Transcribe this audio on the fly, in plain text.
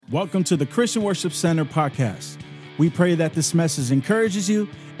Welcome to the Christian Worship Center podcast. We pray that this message encourages you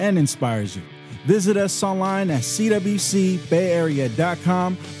and inspires you. Visit us online at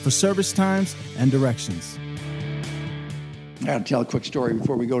cwcbayarea.com for service times and directions. I got to tell a quick story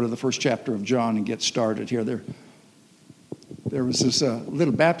before we go to the first chapter of John and get started here. There was this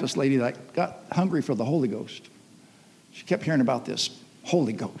little Baptist lady that got hungry for the Holy Ghost. She kept hearing about this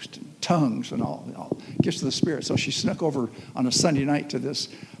Holy Ghost and tongues and all gifts of the Spirit. So she snuck over on a Sunday night to this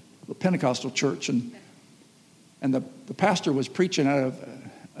Pentecostal church, and the pastor was preaching out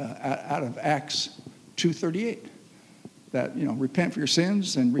of Acts 2:38, that repent for your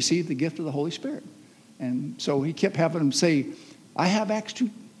sins and receive the gift of the Holy Spirit. And so he kept having them say, I have Acts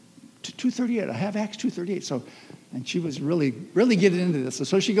 2:38. I have Acts 2:38. So, and she was really getting into this. And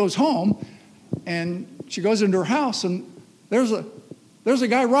so she goes home, and she goes into her house, and there's a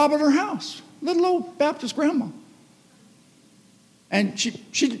guy robbing her house, little old Baptist grandma. And she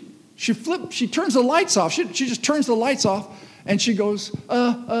turns the lights off. She just turns the lights off, and she goes,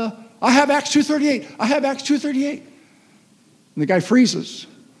 I have Acts 2:38. I have Acts 2:38. And the guy freezes,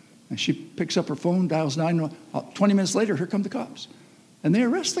 and she picks up her phone, dials 911. 20 minutes later, here come the cops, and they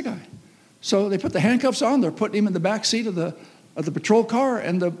arrest the guy. So they put the handcuffs on. They're putting him in the back seat of the patrol car,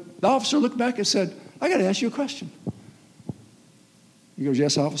 and the officer looked back and said, I got to ask you a question. He goes,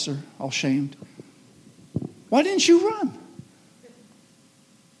 yes, officer, all shamed. Why didn't you run?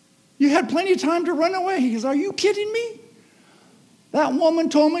 You had plenty of time to run away. He goes, are you kidding me? That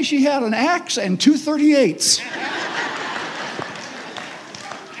woman told me she had an axe and 238s.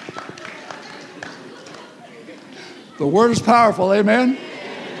 The word is powerful, amen?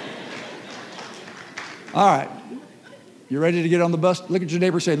 All right. You ready to get on the bus? Look at your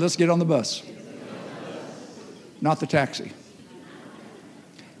neighbor and say, let's get on the bus. Not the taxi.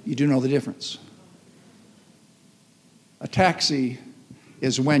 You do know the difference. A taxi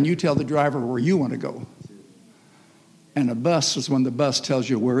is when you tell the driver where you want to go. And a bus is when the bus tells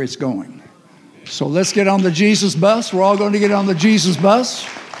you where it's going. So let's get on the Jesus bus. We're all going to get on the Jesus bus.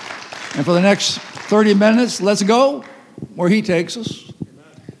 And for the next 30 minutes, let's go where he takes us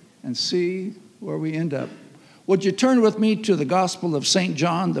and see where we end up. Would you turn with me to the Gospel of St.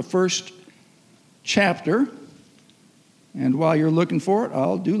 John, the first chapter? And while you're looking for it,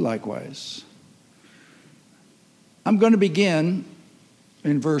 I'll do likewise. I'm going to begin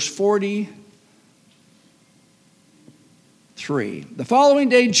in verse 43. The following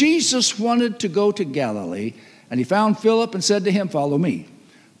day, Jesus wanted to go to Galilee, and he found Philip and said to him, follow me.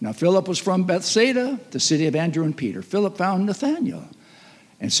 Now Philip was from Bethsaida, the city of Andrew and Peter. Philip found Nathanael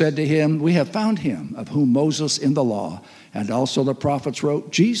and said to him, we have found him of whom Moses in the law and also the prophets wrote,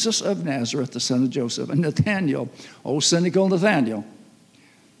 Jesus of Nazareth, the son of Joseph. And Nathanael, cynical Nathanael,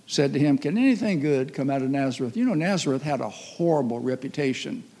 said to him, can anything good come out of Nazareth? You know, Nazareth had a horrible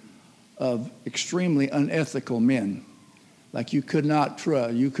reputation of extremely unethical men. Like you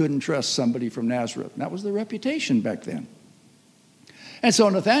couldn't trust somebody from Nazareth. And that was the reputation back then. And so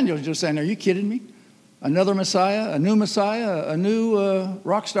Nathanael was just saying, are you kidding me? Another Messiah, a new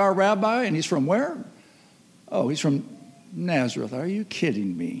rock star rabbi, and he's from where? Oh, he's from Nazareth. Are you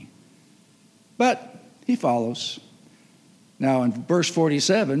kidding me? But he follows. Now in verse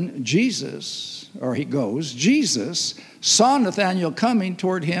 47, Jesus saw Nathanael coming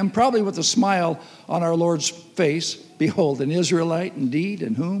toward him, probably with a smile on our Lord's face. Behold, an Israelite indeed,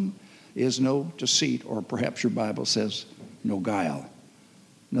 in whom is no deceit, or perhaps your Bible says no guile.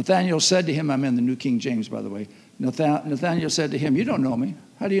 Nathanael said to him, I'm in the New King James, by the way. Nathanael said to him, you don't know me.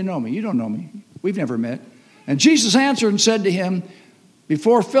 How do you know me? You don't know me. We've never met. And Jesus answered and said to him,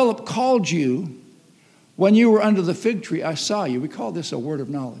 before Philip called you, when you were under the fig tree, I saw you. We call this a word of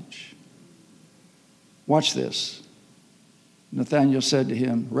knowledge. Watch this. Nathanael said to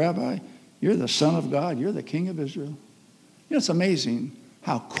him, Rabbi, you're the Son of God. You're the King of Israel. It's amazing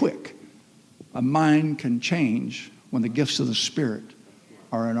how quick a mind can change when the gifts of the Spirit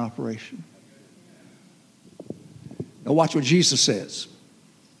are in operation. Now watch what Jesus says.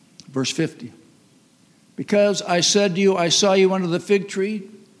 Verse 50. Because I said to you, I saw you under the fig tree,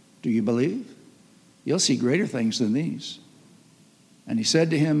 do you believe? You'll see greater things than these. And he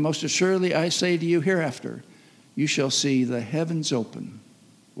said to him, most assuredly I say to you, hereafter you shall see the heavens open.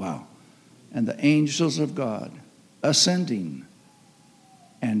 Wow. And the angels of God ascending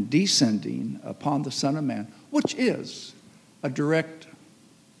and descending upon the Son of Man, which is a direct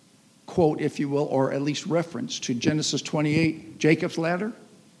quote, if you will, or at least reference to Genesis 28, Jacob's ladder,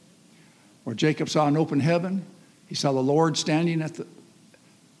 where Jacob saw an open heaven. He saw the Lord standing at the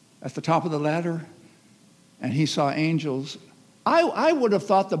top of the ladder, and he saw angels. I would have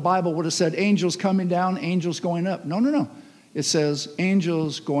thought the Bible would have said angels coming down, angels going up. No. it says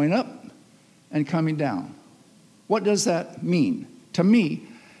angels going up and coming down. What does that mean? To me,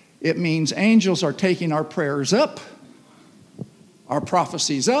 it means angels are taking our prayers up, our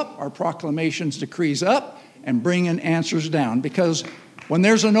prophecies up, our proclamations, decrees up, and bringing answers down. Because when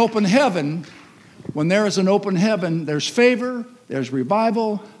there's an open heaven, there's favor, there's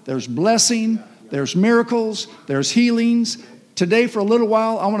revival, there's blessing, there's miracles, there's healings. Today, for a little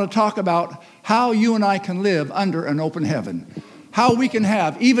while, I want to talk about how you and I can live under an open heaven. How we can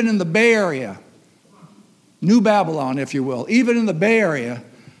have, even in the Bay Area, New Babylon, if you will, even in the Bay Area,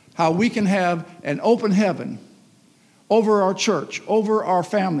 how we can have an open heaven over our church, over our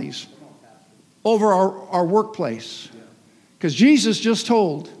families, over our workplace. Because Jesus just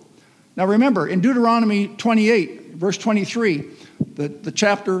told, now remember, in Deuteronomy 28, verse 23, the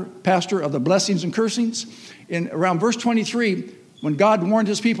chapter, pastor of the blessings and cursings, in around verse 23, when God warned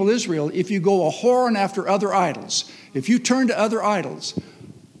his people Israel, if you go a-whoring after other idols, if you turn to other idols,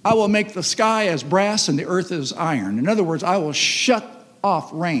 I will make the sky as brass and the earth as iron. In other words, I will shut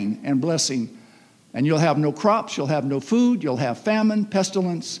off rain and blessing, and you'll have no crops, you'll have no food, you'll have famine,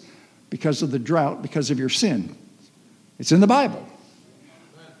 pestilence, because of the drought, because of your sin. It's in the Bible.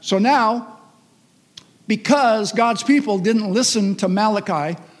 So now, because God's people didn't listen to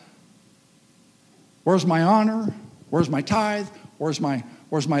Malachi, where's my honor? Where's my tithe? Where's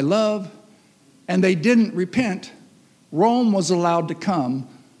my love? And they didn't repent, Rome was allowed to come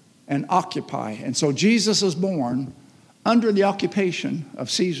and occupy. And so Jesus is born under the occupation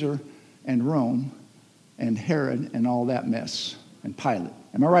of Caesar and Rome and Herod and all that mess and Pilate.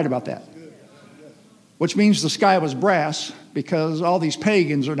 Am I right about that? Which means the sky was brass because all these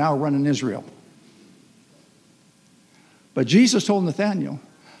pagans are now running Israel. But Jesus told Nathanael,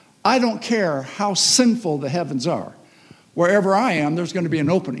 I don't care how sinful the heavens are. Wherever I am, there's going to be an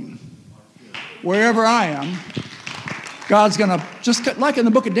opening. Wherever I am, God's going to, just like in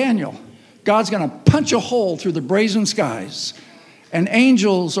the book of Daniel, God's going to punch a hole through the brazen skies, and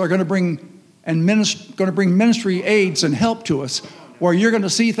angels are going to bring ministry aids and help to us, where you're going to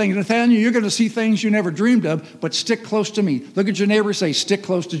see things. Nathaniel, you're going to see things you never dreamed of, but stick close to me. Look at your neighbor and say, stick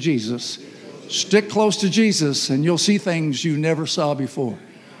close to Jesus. Stick close to Jesus, and you'll see things you never saw before.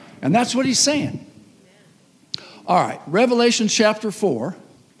 And that's what he's saying. All right, Revelation chapter 4,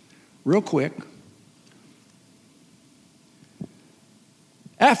 real quick.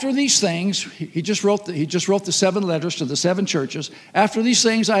 After these things, he just wrote the 7 letters to the 7 churches. After these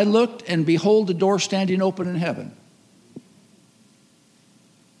things I looked, and behold, the door standing open in heaven.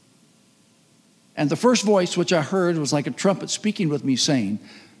 And the first voice which I heard was like a trumpet speaking with me, saying,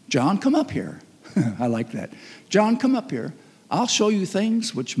 John, come up here. I like that. John, come up here. I'll show you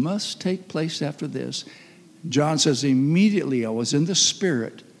things which must take place after this. John says, immediately I was in the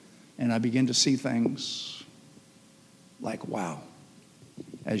Spirit, and I began to see things like, wow,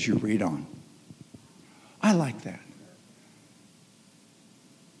 as you read on. I like that.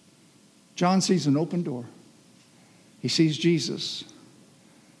 John sees an open door. He sees Jesus.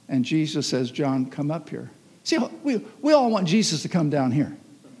 And Jesus says, John, come up here. See, we all want Jesus to come down here.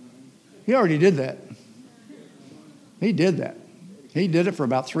 He already did that. He did that. He did it for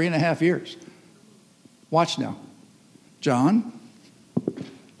about 3.5 years. Watch now. John,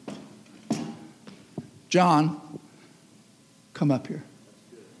 come up here.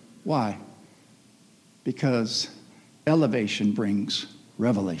 Why? Because elevation brings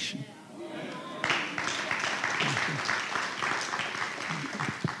revelation.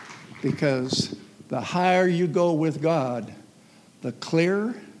 Because the higher you go with God, the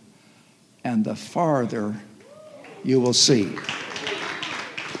clearer and the farther you will see.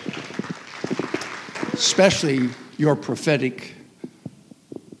 Especially your prophetic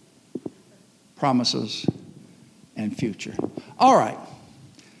promises and future. All right.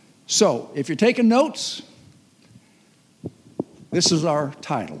 So, if you're taking notes, this is our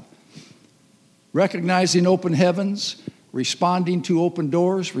title. Recognizing open heavens, responding to open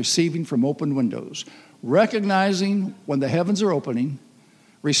doors, receiving from open windows. Recognizing when the heavens are opening,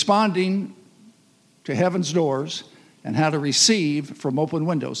 responding to heaven's doors, and how to receive from open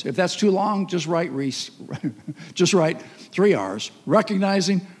windows. If that's too long, just write 3 R's.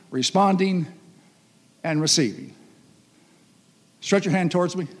 Recognizing, responding, and receiving. Stretch your hand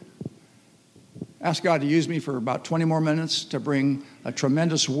towards me. Ask God to use me for about 20 more minutes to bring a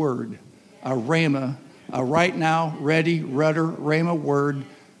tremendous word, a rhema, a right now, ready, rudder, rhema word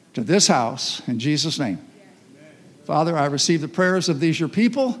to this house in Jesus' name. Father, I receive the prayers of these your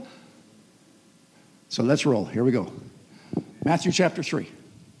people. So let's roll. Here we go. Matthew chapter 3,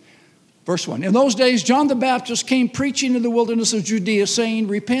 verse 1. In those days, John the Baptist came preaching in the wilderness of Judea, saying,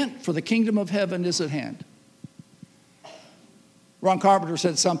 repent, for the kingdom of heaven is at hand. Ron Carpenter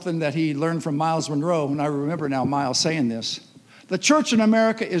said something that he learned from Miles Monroe, and I remember now Miles saying this. The church in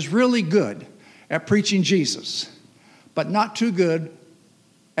America is really good at preaching Jesus, but not too good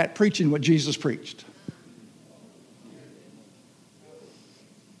at preaching what Jesus preached.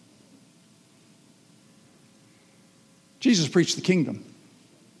 Jesus preached the kingdom.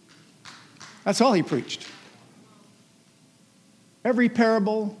 That's all he preached. Every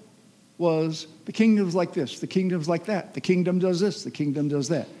parable was, the kingdom's like this, the kingdom's like that, the kingdom does this, the kingdom does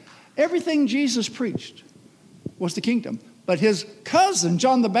that. Everything Jesus preached was the kingdom. But his cousin,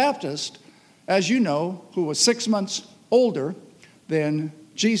 John the Baptist, as you know, who was 6 months older than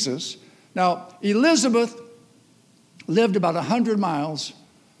Jesus. Now, Elizabeth lived about 100 miles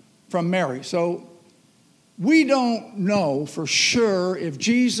from Mary. So we don't know for sure if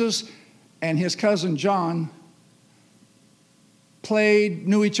Jesus and his cousin John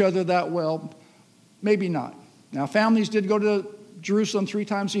knew each other that well. Maybe not. Now, families did go to Jerusalem 3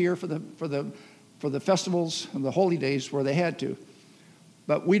 times a year for the festivals and the holy days where they had to.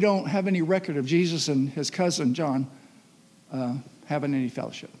 But we don't have any record of Jesus and his cousin John having any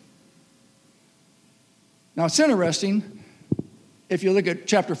fellowship. Now, it's interesting. If you look at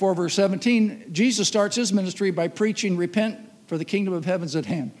chapter 4, verse 17, Jesus starts his ministry by preaching, repent, for the kingdom of heaven's at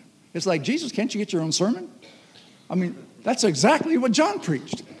hand. It's like, Jesus, can't you get your own sermon? I mean, that's exactly what John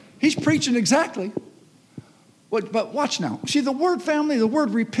preached. He's preaching exactly. But watch now. See, the word family, the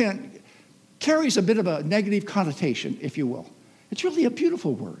word repent, carries a bit of a negative connotation, if you will. It's really a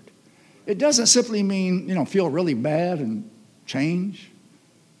beautiful word. It doesn't simply mean, feel really bad and change.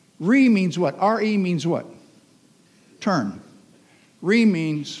 Re means what? R-E means what? Turn. Re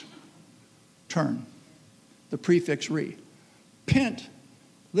means turn. The prefix re. Pent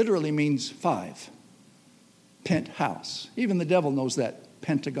literally means 5. Pent house. Even the devil knows that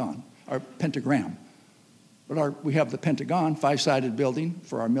pentagon, or pentagram. But we have the Pentagon, 5-sided building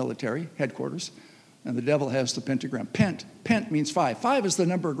for our military headquarters. And the devil has the pentagram. Pent means 5. 5 is the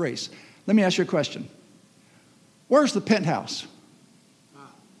number of grace. Let me ask you a question. Where's the penthouse?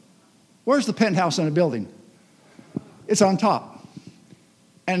 Where's the penthouse in a building? It's on top.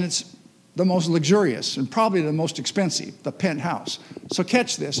 And it's the most luxurious and probably the most expensive, the penthouse. So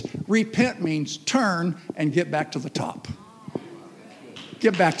catch this. Repent means turn and get back to the top.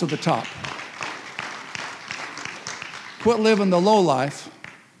 Get back to the top. Quit living the low life.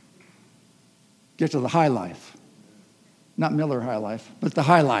 Get to the high life. Not Miller High Life, but the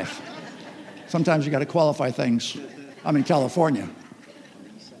high life. Sometimes you got to qualify things. I'm in California.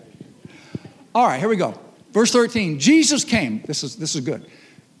 All right, here we go. Verse 13. Jesus came. This is good.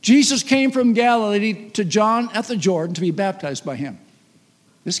 Jesus came from Galilee to John at the Jordan to be baptized by him.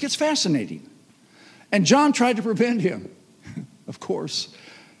 This gets fascinating. And John tried to prevent him, of course,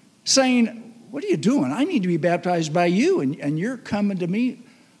 saying, what are you doing? I need to be baptized by you, and you're coming to me.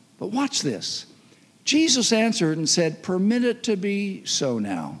 But watch this. Jesus answered and said, permit it to be so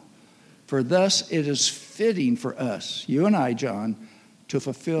now, for thus it is fitting for us, you and I, John, to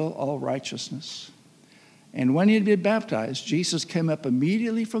fulfill all righteousness. And when he had been baptized, Jesus came up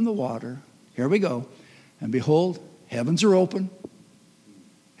immediately from the water. Here we go. And behold, heavens are open.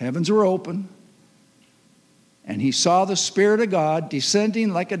 Heavens are open. And he saw the Spirit of God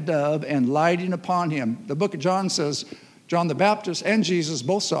descending like a dove and lighting upon him. The book of John says John the Baptist and Jesus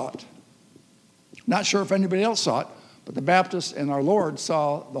both saw it. Not sure if anybody else saw it, but the Baptist and our Lord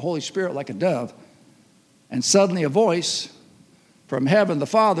saw the Holy Spirit like a dove. And suddenly a voice from heaven, the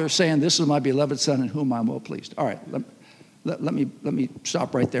Father, saying, this is my beloved Son in whom I'm well pleased. All right, let me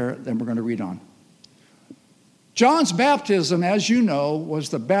stop right there, then we're going to read on. John's baptism, as you know, was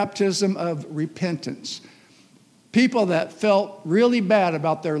the baptism of repentance. People that felt really bad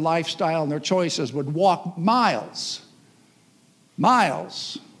about their lifestyle and their choices would walk miles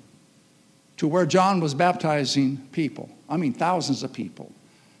to where John was baptizing people. I mean, thousands of people.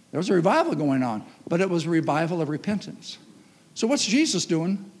 There was a revival going on, but it was a revival of repentance. So what's Jesus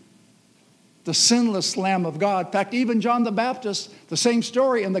doing? The sinless Lamb of God. In fact, even John the Baptist, the same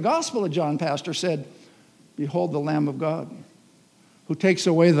story in the Gospel of John, Pastor, said, behold the Lamb of God who takes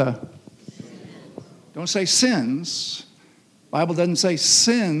away don't say sins. The Bible doesn't say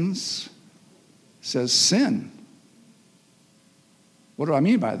sins. It says sin. What do I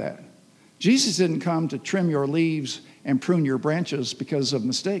mean by that? Jesus didn't come to trim your leaves and prune your branches because of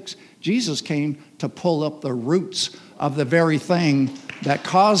mistakes. Jesus came to pull up the roots of the very thing that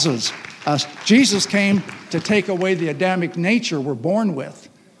causes us. Jesus came to take away the Adamic nature we're born with.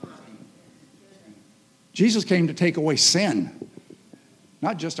 Jesus came to take away sin,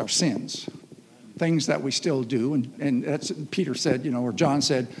 not just our sins. Things that we still do, and that's Peter said, or John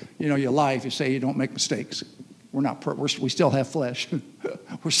said, you lie if you say you don't make mistakes. We still have flesh.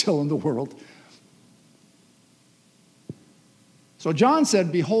 We're still in the world. So John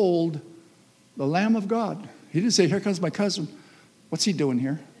said, behold, the Lamb of God. He didn't say, here comes my cousin. What's he doing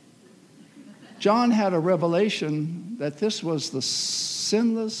here? John had a revelation that this was the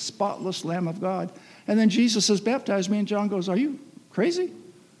sinless, spotless Lamb of God. And then Jesus says, baptize me. And John goes, are you crazy?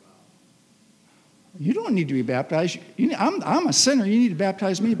 You don't need to be baptized. I'm a sinner. You need to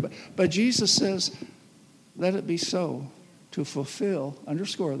baptize me. But Jesus says, let it be so to fulfill,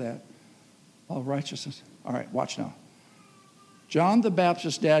 underscore that, all righteousness. All right, watch now. John the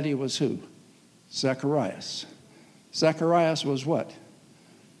Baptist's daddy was who? Zacharias. Zacharias was what?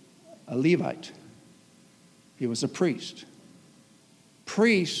 A Levite. He was a priest.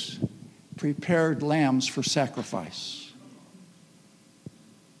 Priests prepared lambs for sacrifice.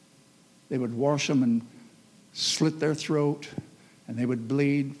 They would wash them and slit their throat, and they would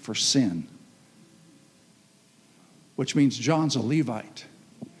bleed for sin. Which means John's a Levite.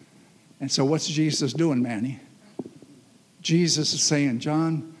 And so what's Jesus doing, Manny? Jesus is saying,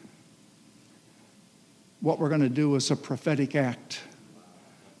 John, what we're going to do is a prophetic act.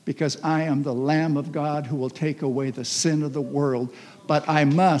 Because I am the Lamb of God who will take away the sin of the world. But I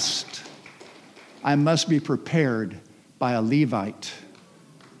must be prepared by a Levite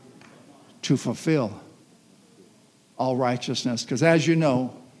to fulfill all righteousness. Because as you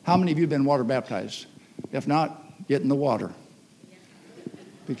know, how many of you have been water baptized? If not, get in the water.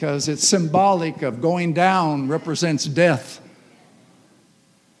 Because it's symbolic of going down represents death.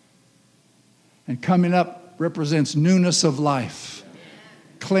 And coming up represents newness of life.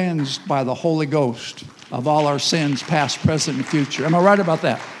 Cleansed by the Holy Ghost of all our sins, past, present, and future. Am I right about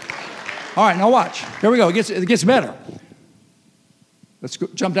that? All right, now watch. Here we go. It gets better. Let's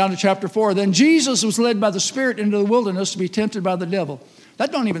jump down to chapter 4. Then Jesus was led by the Spirit into the wilderness to be tempted by the devil.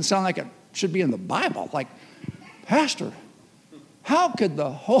 That don't even sound like it should be in the Bible. Like, Pastor, how could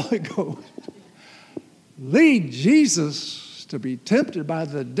the Holy Ghost lead Jesus to be tempted by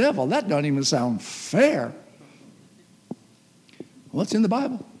the devil? That doesn't even sound fair. Well, it's in the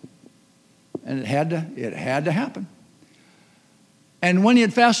Bible. And it had to happen. And when he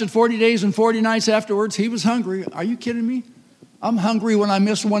had fasted 40 days and 40 nights afterwards, he was hungry. Are you kidding me? I'm hungry when I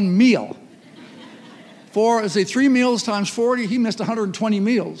miss one meal. 3 meals times 40, he missed 120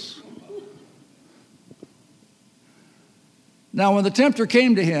 meals. Now, when the tempter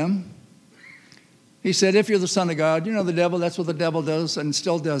came to him, he said, if you're the Son of God, you know the devil, that's what the devil does and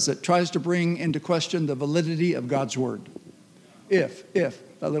still does it. Tries to bring into question the validity of God's word. If,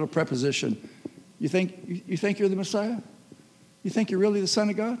 that little preposition. You think you're the Messiah? You think you're really the Son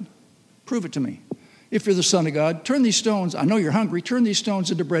of God? Prove it to me. If you're the Son of God, turn these stones, I know you're hungry, turn these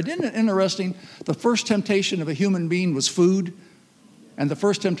stones into bread. Isn't it interesting? The first temptation of a human being was food, and the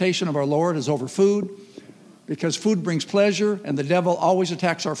first temptation of our Lord is over food, because food brings pleasure, and the devil always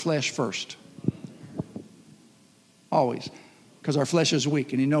attacks our flesh first. Always. Because our flesh is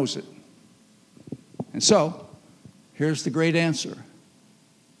weak, and he knows it. And so, here's the great answer.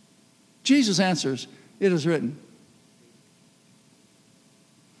 Jesus answers, it is written,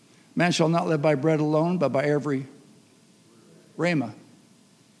 man shall not live by bread alone, but by every rhema,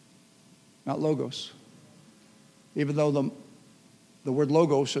 not logos. Even though the word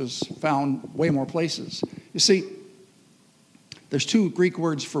logos is found way more places. You see, there's 2 Greek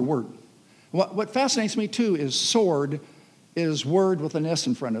words for word. What fascinates me too is sword is word with an S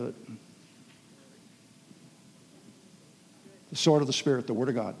in front of it. The sword of the Spirit, the Word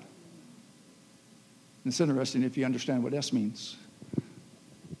of God. And it's interesting if you understand what S means.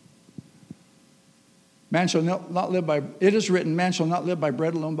 Man shall not live by, it is written, man shall not live by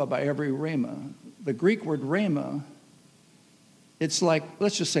bread alone, but by every rhema. The Greek word rhema, it's like,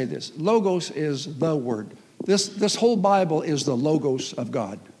 let's just say this. Logos is the word. This whole Bible is the logos of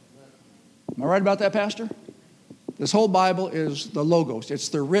God. Am I right about that, Pastor? This whole Bible is the logos. It's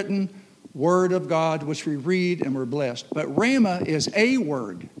the written word of God, which we read and we're blessed. But rhema is a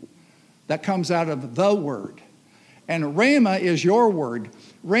word that comes out of the word. And rhema is your word.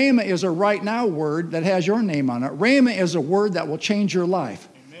 Rhema is a right now word that has your name on it. Rhema is a word that will change your life.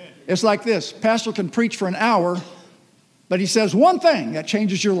 Amen. It's like this. Pastor can preach for an hour, but he says one thing that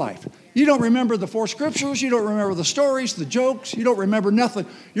changes your life. You don't remember the 4 scriptures. You don't remember the stories, the jokes. You don't remember nothing.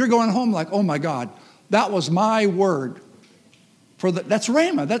 You're going home like, oh my God, that was my word. That's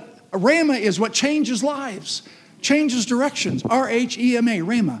rhema. Rhema is what changes lives, changes directions. R-H-E-M-A,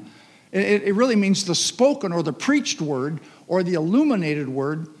 rhema. It really means the spoken or the preached word or the illuminated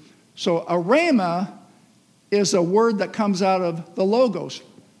word. So a rhema is a word that comes out of the logos.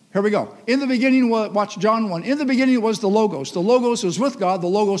 Here we go. In the beginning, watch John 1. In the beginning was the Logos. The Logos was with God. The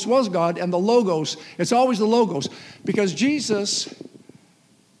Logos was God. And the Logos, it's always the Logos. Because Jesus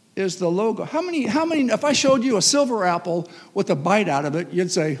is the Logo. How many, if I showed you a silver apple with a bite out of it,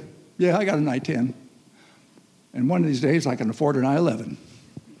 you'd say, yeah, I got an I-10. And one of these days, I can afford an I-11.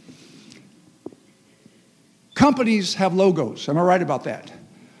 Companies have logos. Am I right about that?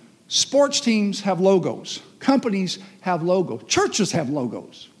 Sports teams have logos. Companies have logos. Churches have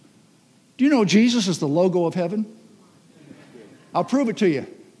logos. Do you know Jesus is the logo of heaven? I'll prove it to you.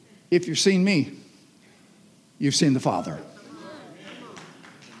 If you've seen me, you've seen the Father.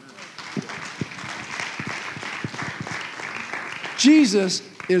 Jesus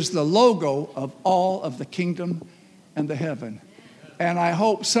is the logo of all of the kingdom and the heaven. And I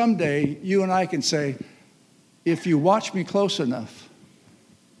hope someday you and I can say, if you watch me close enough,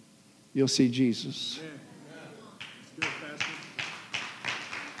 you'll see Jesus.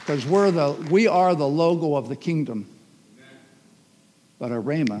 Because we are the logo of the kingdom. But our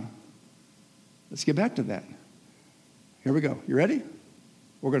rhema, let's get back to that. Here we go. You ready?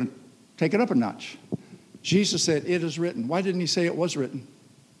 We're going to take it up a notch. Jesus said, it is written. Why didn't he say it was written?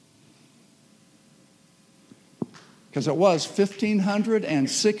 Because it was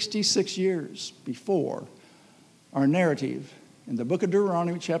 1,566 years before our narrative in the book of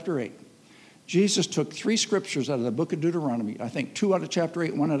Deuteronomy chapter 8. Jesus took 3 scriptures out of the book of Deuteronomy, I think 2 out of chapter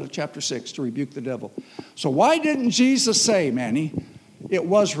 8, 1 out of chapter 6, to rebuke the devil. So why didn't Jesus say, Manny, it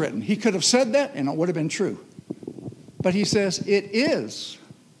was written? He could have said that and it would have been true. But he says, it is.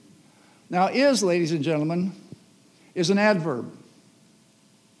 Now, is, ladies and gentlemen, is an adverb.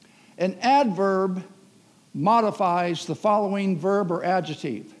 An adverb modifies the following verb or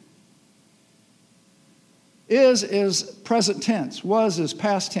adjective. Is present tense. Was is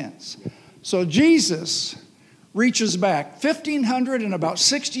past tense. So Jesus reaches back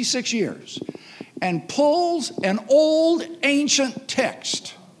 1,566 years and pulls an old ancient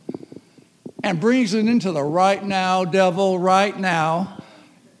text and brings it into the right now, devil, right now,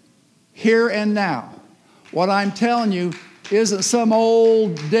 here and now. What I'm telling you isn't some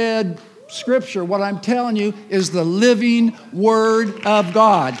old dead scripture. What I'm telling you is the living word of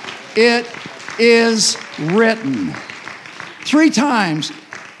God. It is written. 3 times.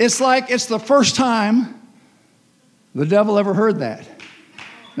 It's like it's the first time the devil ever heard that.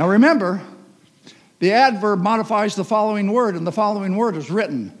 Now remember, the adverb modifies the following word, and the following word is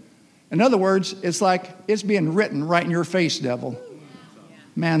written. In other words, it's like it's being written right in your face, devil.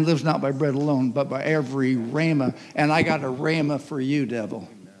 Man lives not by bread alone, but by every rhema. And I got a rhema for you, devil.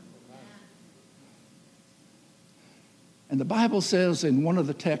 And the Bible says in one of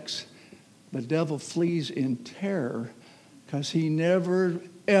the texts, the devil flees in terror because he never,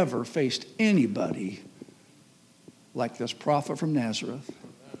 ever faced anybody like this prophet from Nazareth.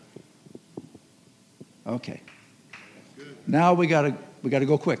 Okay. Now we got to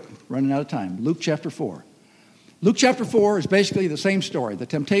go quick. Running out of time. Luke chapter 4. Luke chapter 4 is basically the same story. The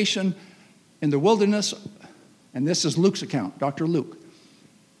temptation in the wilderness, and this is Luke's account, Dr. Luke.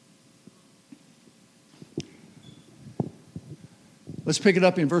 Let's pick it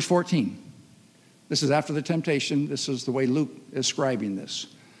up in verse 14. This is after the temptation. This is the way Luke is describing this.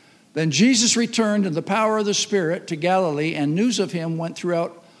 Then Jesus returned in the power of the Spirit to Galilee, and news of him went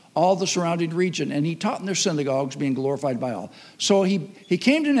throughout all the surrounding region, and he taught in their synagogues, being glorified by all. So he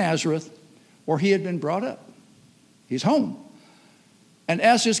came to Nazareth, where he had been brought up. He's home. And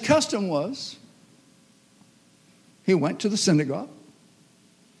as his custom was, he went to the synagogue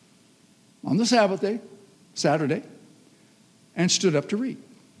on the Sabbath day, Saturday, and stood up to read.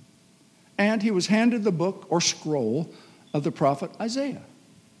 And he was handed the book or scroll of the prophet Isaiah.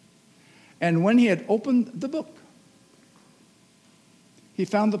 And when he had opened the book, he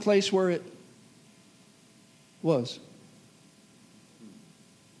found the place where it was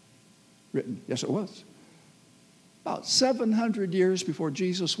written. Yes, it was. About 700 years before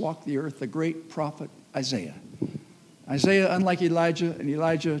Jesus walked the earth, the great prophet Isaiah. Isaiah, unlike Elijah, and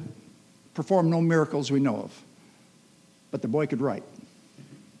Elijah performed no miracles we know of. But the boy could write.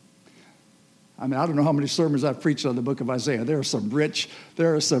 I mean, I don't know how many sermons I've preached on the book of Isaiah. There are some rich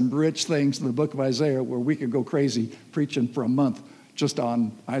things in the book of Isaiah where we could go crazy preaching for a month just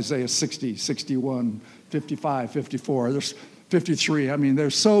on Isaiah 60, 61, 55, 54. There's 53. I mean,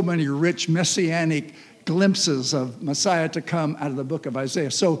 there's so many rich messianic glimpses of Messiah to come out of the book of Isaiah.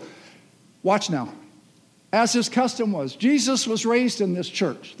 So watch now. As his custom was, Jesus was raised in this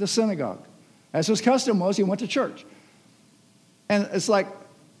church, this synagogue. As his custom was, he went to church. And it's like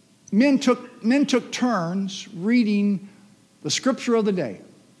men took turns reading the scripture of the day.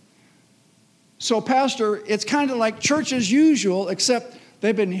 So, Pastor, it's kind of like church as usual, except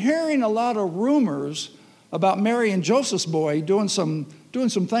they've been hearing a lot of rumors about Mary and Joseph's boy doing some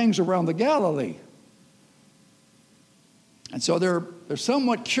things around the Galilee. And so they're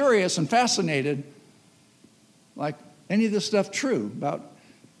somewhat curious and fascinated, like, any of this stuff true about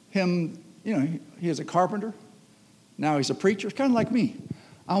him? You know, he is a carpenter. Now he's a preacher. It's kind of like me.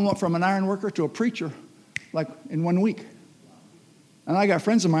 I went from an iron worker to a preacher, like, in 1 week. And I got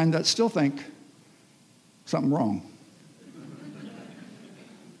friends of mine that still think something wrong.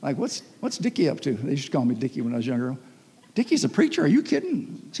 Like, what's Dickie up to? They used to call me Dickie when I was younger. Dickie's a preacher? Are you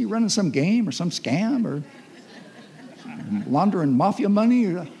kidding? Is he running some game or some scam or laundering mafia money?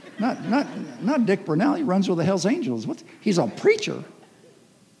 Or not Dick Bernal. He runs with the Hells Angels. He's a preacher.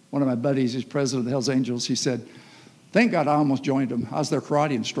 One of my buddies, who's president of the Hells Angels, he said, thank God I almost joined him. I was their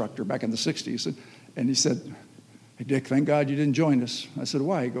karate instructor back in the 60s. And he said, hey, Dick, thank God you didn't join us. I said,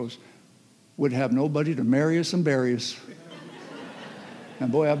 why? He goes, would have nobody to marry us and bury us.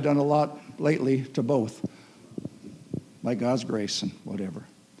 And boy, I've done a lot lately to both, by God's grace and whatever.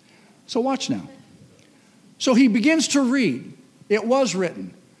 So watch now. So he begins to read. It was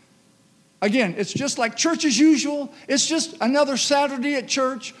written. Again, it's just like church as usual. It's just another Saturday at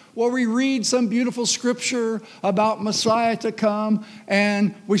church where we read some beautiful scripture about Messiah to come,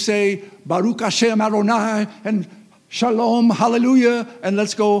 and we say, Baruch Hashem Adonai, and Shalom, hallelujah, and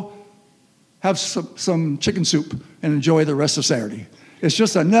let's go have some chicken soup and enjoy the rest of Saturday. It's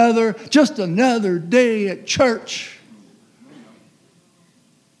just another day at church.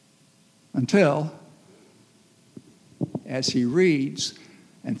 Until, as he reads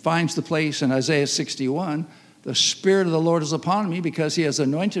and finds the place in Isaiah 61, the Spirit of the Lord is upon me because he has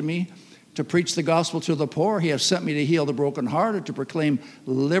anointed me to preach the gospel to the poor. He has sent me to heal the brokenhearted, to proclaim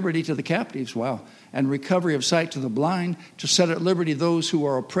liberty to the captives, and recovery of sight to the blind, to set at liberty those who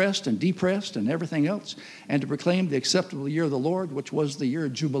are oppressed and depressed and everything else, and to proclaim the acceptable year of the Lord, which was the year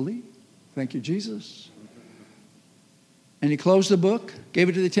of Jubilee. Thank you, Jesus. And he closed the book, gave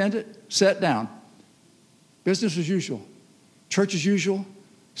it to the attendant, sat down. Business as usual. Church as usual.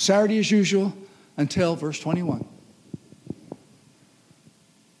 Saturday as usual. Until verse 21.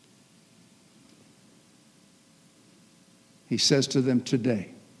 He says to them, today,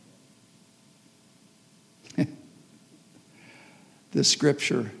 the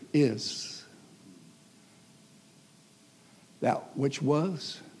scripture is that which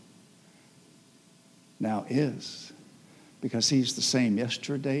was, now is, because he's the same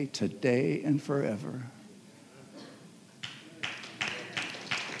yesterday, today, and forever.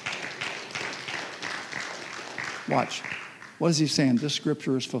 Watch. What is he saying? This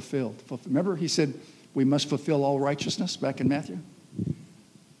scripture is fulfilled. Remember, he said, we must fulfill all righteousness back in Matthew.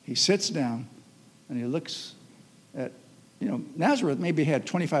 He sits down and he looks at, Nazareth maybe had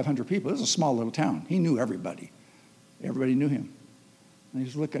 2,500 people. It was a small little town. He knew everybody. Everybody knew him. And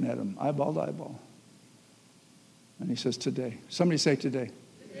he's looking at him, eyeball to eyeball. And he says, today. Somebody say today.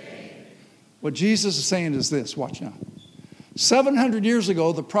 Today. What Jesus is saying is this. Watch now. 700 years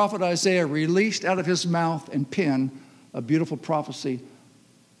ago, the prophet Isaiah released out of his mouth and pen a beautiful prophecy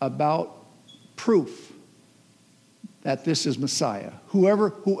about proof that this is Messiah.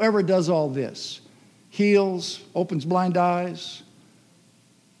 Whoever does all this, heals, opens blind eyes,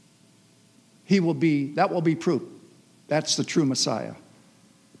 that will be proof. That's the true Messiah.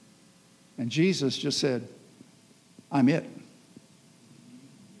 And Jesus just said, I'm it.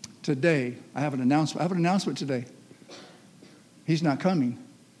 Today, I have an announcement. I have an announcement today. He's not coming.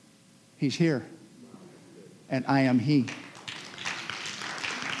 He's here. And I am he.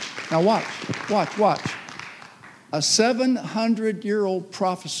 Now watch. A 700-year-old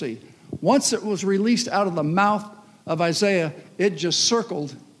prophecy. Once it was released out of the mouth of Isaiah, it just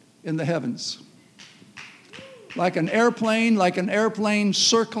circled in the heavens. Like an airplane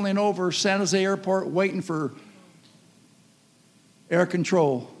circling over San Jose Airport, waiting for air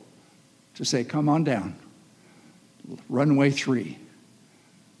control to say, come on down. Runway 3.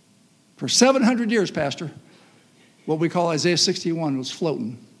 For 700 years, Pastor, what we call Isaiah 61 was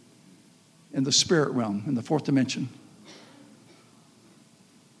floating in the spirit realm, in the fourth dimension.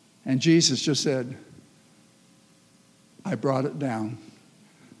 And Jesus just said, I brought it down.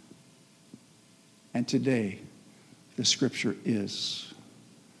 And today, the scripture is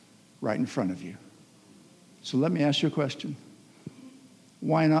right in front of you. So let me ask you a question.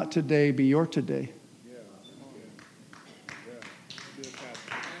 Why not today be your today?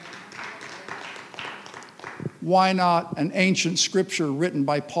 Why not an ancient scripture written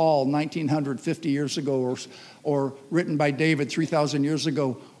by Paul 1,950 years ago, or written by David 3,000 years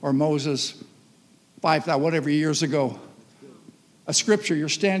ago, or Moses 5,000 whatever years ago? a scripture you're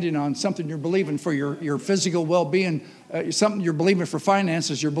standing on, something you're believing for your physical well-being, something you're believing for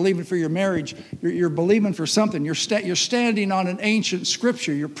finances, you're believing for your marriage, you're believing for something. You're standing on an ancient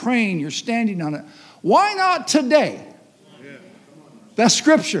scripture. You're praying, you're standing on it. Why not today? That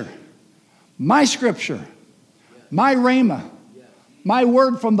scripture, my rhema, my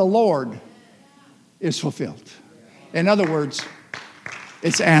word from the Lord is fulfilled. In other words,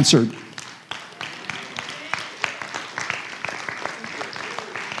 it's answered.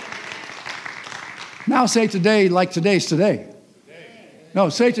 Now say today like today's today. No,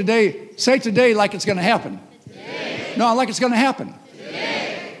 say today like it's going to happen. No, like it's going to happen.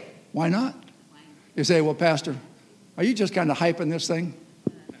 Why not? You say, well, Pastor, are you just kind of hyping this thing?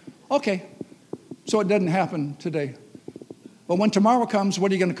 Okay, so it doesn't happen today. But when tomorrow comes,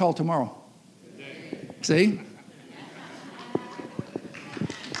 what are you going to call tomorrow? See?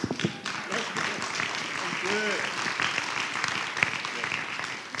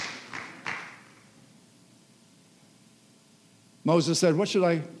 Moses said, what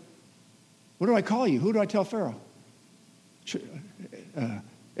do I call you? Who do I tell Pharaoh?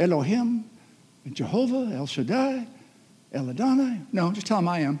 Elohim, Jehovah, El Shaddai, El Adonai? No, just tell him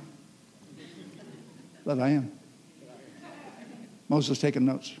I am. That I am. Moses taking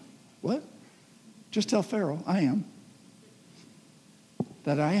notes. What? Just tell Pharaoh I am.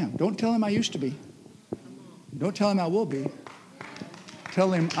 That I am. Don't tell him I used to be. Don't tell him I will be.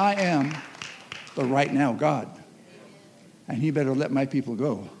 Tell him I am the right now God. And he better let my people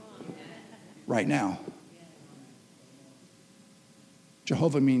go right now.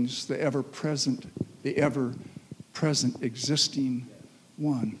 Jehovah means the ever-present existing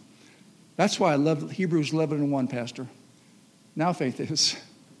one. That's why I love Hebrews 11:1, Pastor. Now faith is.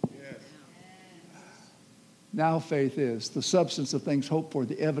 Now faith is the substance of things hoped for,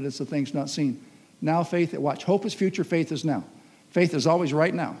 the evidence of things not seen. Now faith, watch, hope is future, faith is now. Faith is always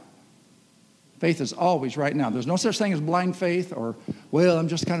right now. Faith is always right now. There's no such thing as blind faith or, well, I'm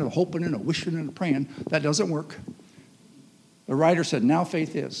just kind of hoping and wishing and praying. That doesn't work. The writer said, now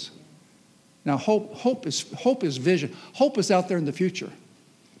faith is. Now hope is vision. Hope is out there in the future.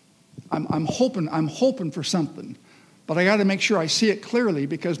 I'm hoping for something. But I got to make sure I see it clearly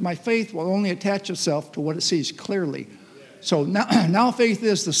because my faith will only attach itself to what it sees clearly. So now faith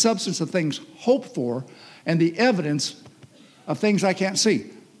is the substance of things hoped for and the evidence of things I can't see.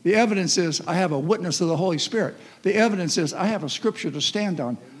 The evidence is I have a witness of the Holy Spirit. The evidence is I have a scripture to stand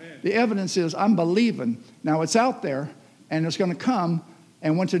on. Amen. The evidence is I'm believing. Now it's out there and it's going to come.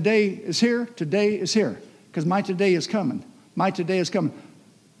 And when today is here. Because my today is coming. My today is coming.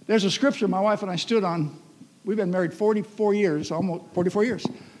 There's a scripture my wife and I stood on. We've been married 44 years, almost 44 years.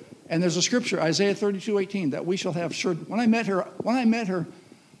 And there's a scripture, Isaiah 32:18, that we shall have sure. When I met her,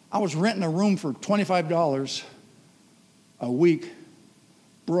 I was renting a room for $25 a week.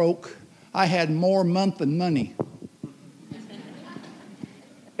 Broke. I had more month than money.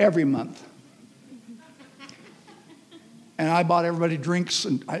 Every month. And I bought everybody drinks,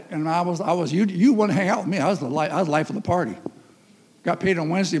 and I was you want to hang out with me. I was the life of the party. Got paid on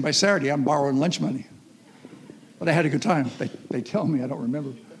Wednesday. By Saturday, I'm borrowing lunch money. But I had a good time. They tell me, I don't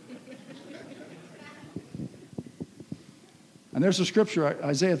remember. And there's a scripture,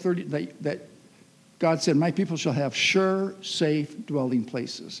 Isaiah 30, that God said, my people shall have sure, safe dwelling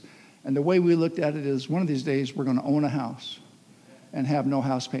places. And the way we looked at it is one of these days we're going to own a house and have no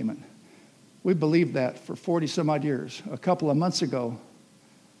house payment. We believed that for 40 some odd years. A couple of months ago,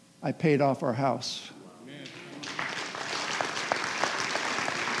 I paid off our house. Amen.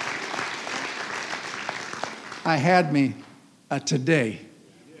 I had me a today.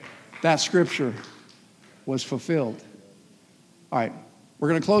 That scripture was fulfilled. All right, we're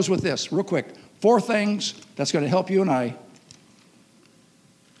going to close with this real quick. 4 things that's going to help you and I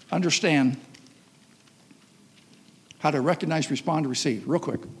understand how to recognize, respond, to receive. Real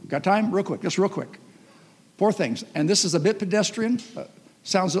quick. Got time? Real quick. Just real quick. 4 things. And this is a bit pedestrian.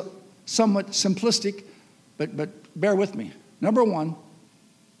 Sounds somewhat simplistic, but bear with me. Number one,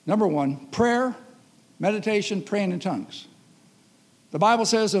 prayer, meditation, praying in tongues. The Bible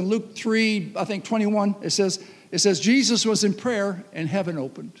says in Luke 3, I think 21, it says Jesus was in prayer and heaven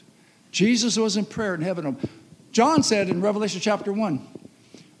opened. Jesus was in prayer and heaven opened. John said in Revelation chapter 1,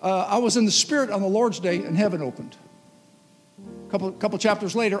 I was in the Spirit on the Lord's day and heaven opened. A couple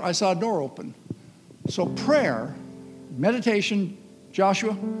chapters later, I saw a door open. So prayer, meditation,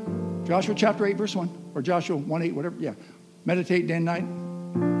 Joshua chapter 8, verse 1, or Joshua 1:8, whatever, yeah. Meditate day and night.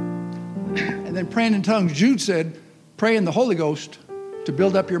 And then praying in tongues, Jude said, pray in the Holy Ghost to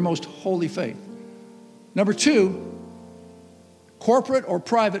build up your most holy faith. Number 2, corporate or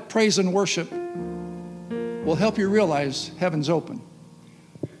private praise and worship will help you realize heaven's open.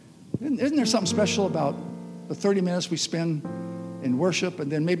 Isn't there something special about the 30 minutes we spend in worship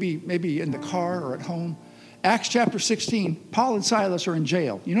and then maybe in the car or at home? Acts chapter 16, Paul and Silas are in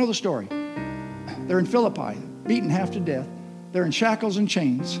jail. You know the story. They're in Philippi, beaten half to death. They're in shackles and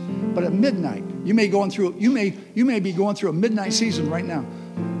chains. But at midnight, you may be going through a midnight season right now.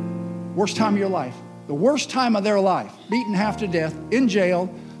 Worst time of your life. The worst time of their life. Beaten half to death, in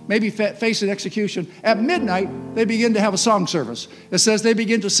jail, maybe facing execution. At midnight, they begin to have a song service. It says they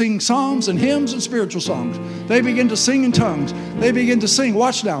begin to sing psalms and hymns and spiritual songs. They begin to sing in tongues. They begin to sing.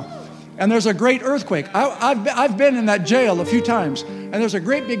 Watch now. And there's a great earthquake. I've been in that jail a few times, and there's a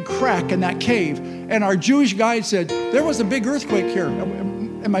great big crack in that cave. And our Jewish guide said, there was a big earthquake here.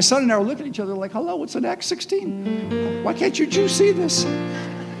 And my son and I were looking at each other like, hello, it's in Acts 16. Why can't you Jews see this?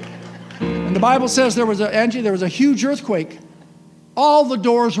 And the Bible says there was a huge earthquake. All the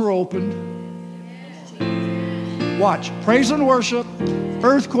doors were opened. Watch, praise and worship,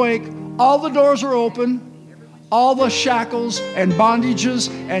 earthquake, all the doors are open. All the shackles and bondages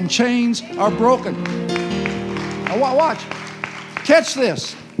and chains are broken. Now watch. Catch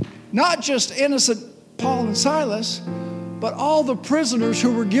this. Not just innocent Paul and Silas, but all the prisoners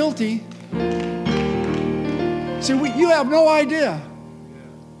who were guilty. See, you have no idea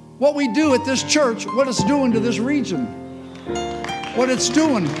what we do at this church, what it's doing to this region, what it's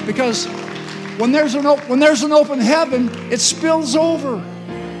doing. Because when there's an open heaven, it spills over.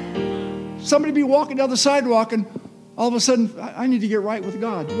 Somebody be walking down the sidewalk and all of a sudden, I need to get right with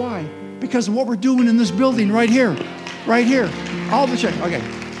God. Why? Because of what we're doing in this building right here. Right here. All the check. Okay.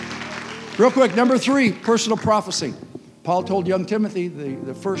 Real quick, number 3, personal prophecy. Paul told young Timothy,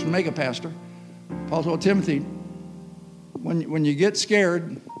 the first mega pastor, Paul told Timothy, when you get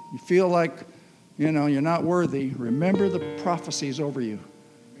scared, you feel like, you're not worthy, remember the prophecies over you.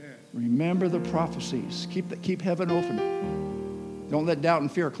 Remember the prophecies. Keep heaven open. Don't let doubt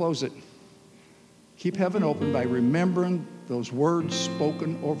and fear close it. Keep heaven open by remembering those words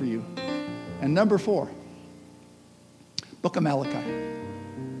spoken over you. And number 4, Book of Malachi,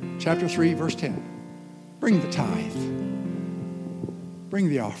 chapter 3, verse 10. Bring the tithe. Bring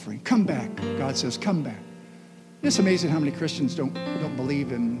the offering. Come back. God says, come back. It's amazing how many Christians don't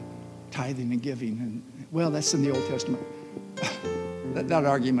believe in tithing and giving. And well, that's in the Old Testament. That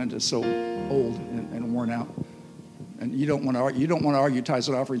argument is so old and worn out. And you don't want to argue tithes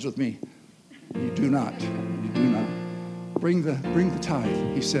and offerings with me. You do not. You do not. Bring the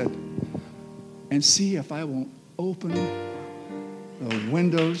tithe, he said, and see if I won't open the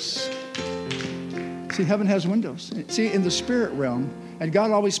windows. See, heaven has windows. See, in the spirit realm, and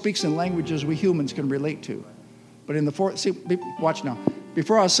God always speaks in languages we humans can relate to. But in the fourth, see, watch now.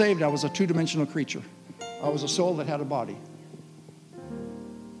 Before I was saved, I was a 2-dimensional creature. I was a soul that had a body.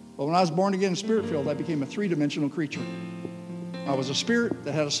 But when I was born again and spirit-filled, I became a 3-dimensional creature. I was a spirit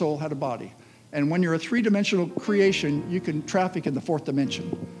that had a soul, had a body. And when you're a 3-dimensional creation, you can traffic in the 4th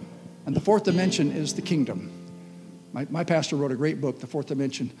dimension. And the 4th dimension is the kingdom. My pastor wrote a great book, The 4th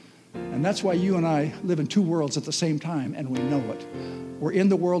Dimension. And that's why you and I live in 2 worlds at the same time, and we know it. We're in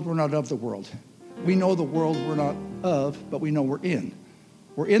the world, we're not of the world. We know the world we're not of, but we know we're in.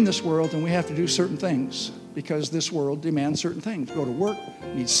 We're in this world, and we have to do certain things because this world demands certain things. Go to work,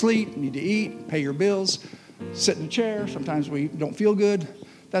 need sleep, need to eat, pay your bills, sit in a chair. Sometimes we don't feel good.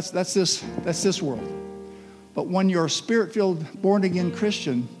 That's this world. But when you're a spirit-filled, born-again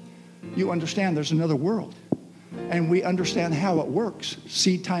Christian, you understand there's another world. And we understand how it works.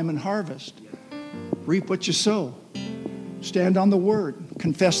 Seed time and harvest. Reap what you sow. Stand on the word.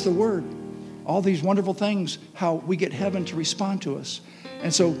 Confess the word. All these wonderful things, how we get heaven to respond to us.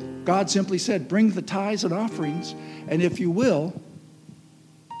 And so God simply said, bring the tithes and offerings, and if you will,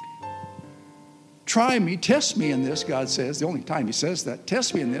 try me, test me in this, God says. The only time he says that,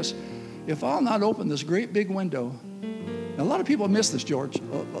 test me in this. If I'll not open this great big window. Now, a lot of people miss this, George.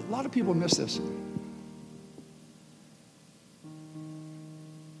 A lot of people miss this.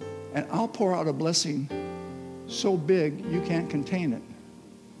 And I'll pour out a blessing so big you can't contain it.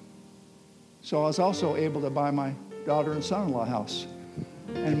 So I was also able to buy my daughter and son-in-law a house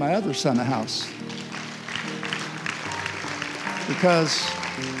and my other son a house. Because,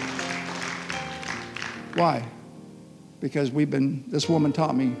 why? Because this woman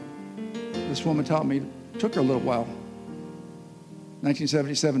taught me, took her a little while.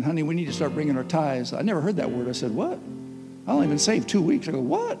 1977, honey, we need to start bringing our tithes. I never heard that word. I said, what? I only been saved 2 weeks. I go,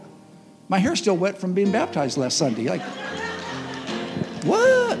 what? My hair's still wet from being baptized last Sunday. Like,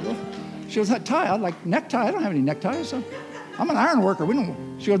 what? She goes, that tie, I like necktie. I don't have any neckties. I'm an iron worker.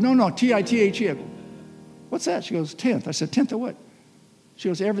 She goes, no, T-I-T-H-E. I go, what's that? She goes, tenth. I said, tenth of what? She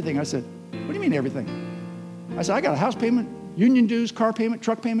goes, everything. I said, what do you mean everything? I said, I got a house payment, union dues, car payment,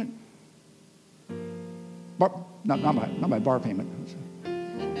 truck payment. Not my bar payment.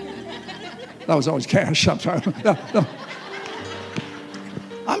 That was always cash. I'm sorry. No.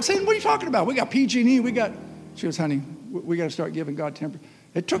 I'm saying, what are you talking about? We got PG&E. She goes, honey, we got to start giving God 10%.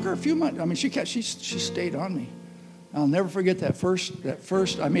 It took her a few months. I mean, she stayed on me. I'll never forget that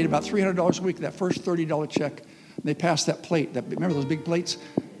first. I made about $300 a week. That first $30 check. They passed that plate. Remember those big plates?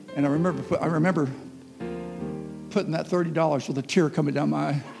 And I remember putting that $30 with a tear coming down my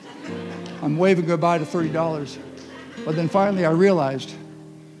eye. I'm waving goodbye to $30. But then finally I realized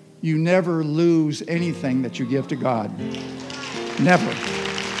you never lose anything that you give to God. Never.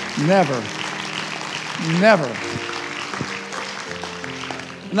 Never. Never.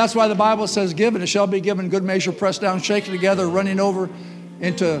 And that's why the Bible says, give and it shall be given, good measure, pressed down, shaken together, running over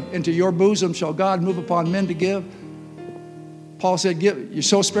into your bosom shall God move upon men to give. Paul said, give, you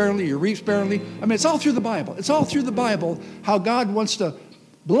sow sparingly, you reap sparingly. I mean, it's all through the Bible. It's all through the Bible how God wants to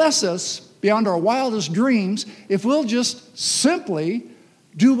bless us beyond our wildest dreams if we'll just simply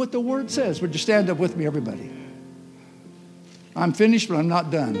do what the Word says. Would you stand up with me, everybody? I'm finished, but I'm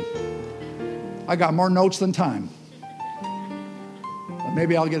not done. I got more notes than time. But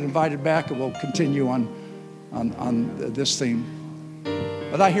maybe I'll get invited back and we'll continue on this theme.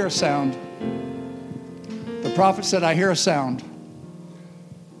 But I hear a sound. The prophet said, I hear a sound.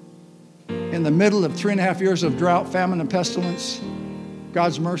 In the middle of 3.5 years of drought, famine, and pestilence,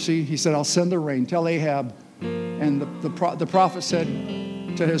 God's mercy, he said, I'll send the rain. Tell Ahab. And the prophet said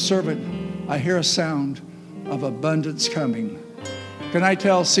to his servant, I hear a sound of abundance coming. Can I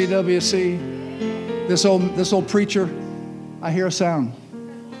tell CWC, this old preacher, I hear a sound.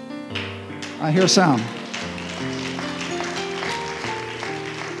 I hear a sound.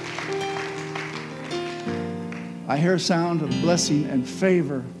 I hear a sound of blessing and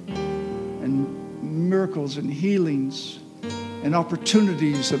favor and miracles and healings and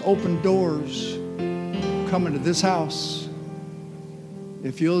opportunities and open doors coming to this house.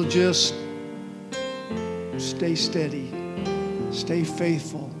 If you'll just stay steady, stay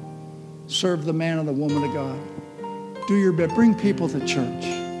faithful, serve the man and the woman of God. Do your best. Bring people to church.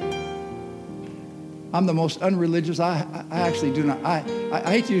 I'm the most unreligious. I actually do not. I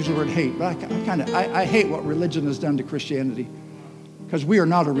hate to use the word hate, but I hate what religion has done to Christianity. Because we are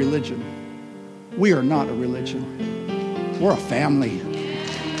not a religion. We are not a religion. We're a family.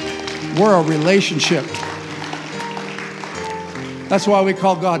 We're a relationship. That's why we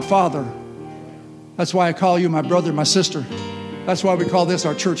call God Father. That's why I call you my brother, my sister. That's why we call this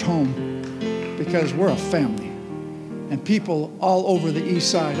our church home. Because we're a family. And people all over the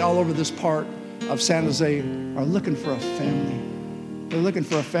east side, all over this part of San Jose are looking for a family. They're looking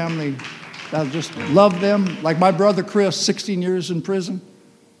for a family that'll just love them. Like my brother Chris, 16 years in prison.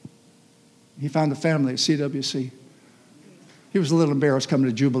 He found a family at CWC. He was a little embarrassed coming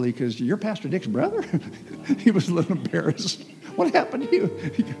to Jubilee because you're Pastor Dick's brother? He was a little embarrassed. What happened to you?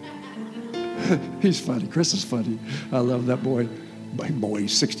 He's funny. Chris is funny. I love that boy. Boy,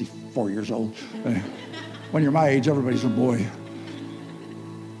 he's 64 years old. When you're my age, everybody's a boy.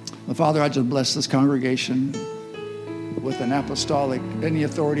 Well, Father, I just bless this congregation with an apostolic, any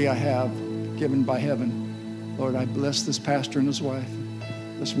authority I have given by heaven. Lord, I bless this pastor and his wife,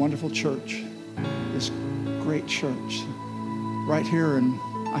 this wonderful church, this great church right here. And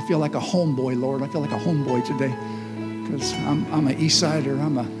I feel like a homeboy, Lord. I feel like a homeboy today because I'm an East Sider.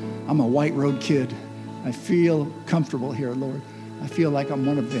 I'm a White Road kid. I feel comfortable here, Lord. I feel like I'm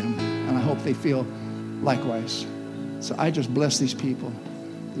one of them, and I hope they feel likewise. So I just bless these people.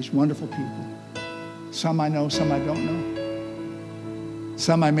 These wonderful people. Some I know, some I don't know.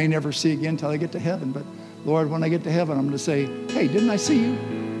 Some I may never see again until I get to heaven. But Lord, when I get to heaven, I'm going to say, hey, didn't I see you?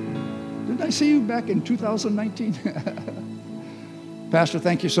 Didn't I see you back in 2019? Pastor,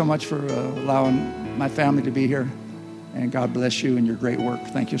 thank you so much for allowing my family to be here. And God bless you and your great work.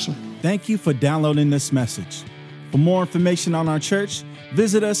 Thank you, sir. Thank you for downloading this message. For more information on our church,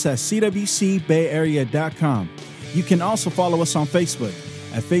 visit us at cwcbayarea.com. You can also follow us on Facebook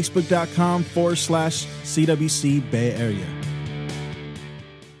at facebook.com/CWC Bay Area.